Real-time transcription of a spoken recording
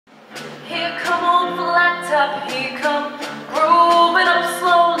up, he come grooving up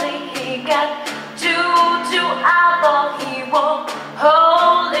slowly. He got juju eyeball, he wore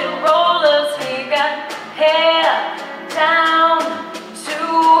holy rollers. He got hair down to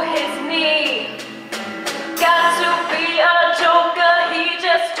his knee. Got to be a joker, he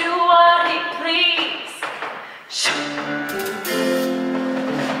just do what he please. Shoot,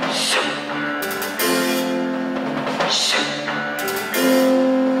 shoot, shoot,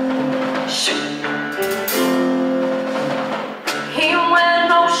 shoot. He wear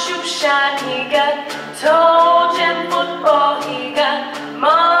no shoe shine, he got toe jam football, he got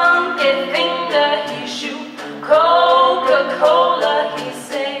monkey finger, he shoot Coca-Cola. He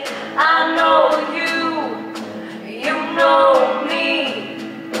say, I know you, you know me.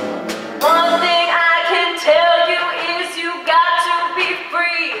 One thing I can tell you is you got to be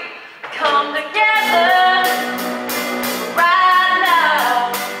free. Come together right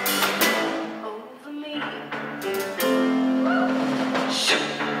now over me. Shoot,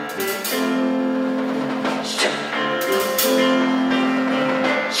 shoot,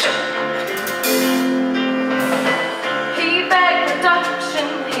 shoot. He back production,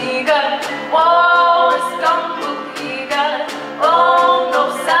 he got Wallace Gumboot, he got oh no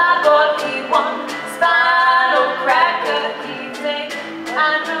cyborg, he want spinal cracker. He say, I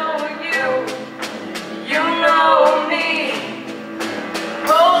know you, you know me.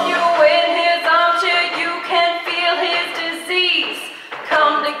 Roll you in his armchair, you can feel his disease.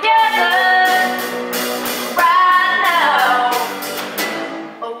 Come together right now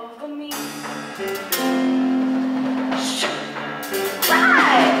over me.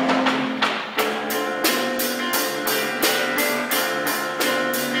 Right.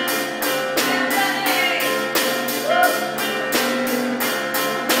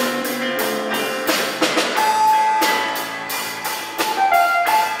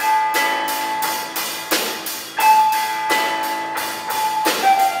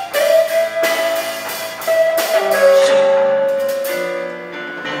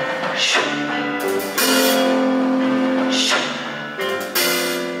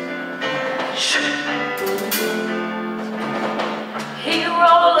 He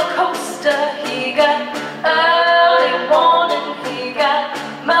roller coaster, he got early warning, he got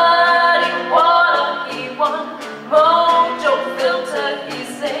muddy water, he want mojo filter. He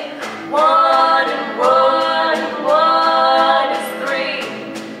say, 1 and 1 and 1 is 3.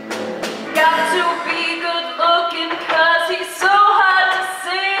 Got to be good looking 'cause he's so hard to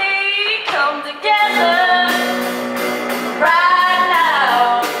see. Come together right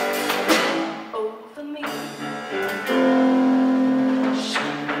now over me.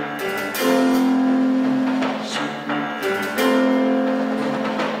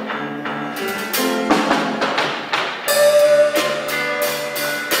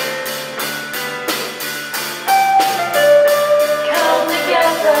 Come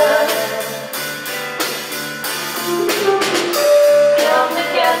together, come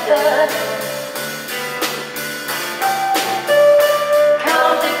together.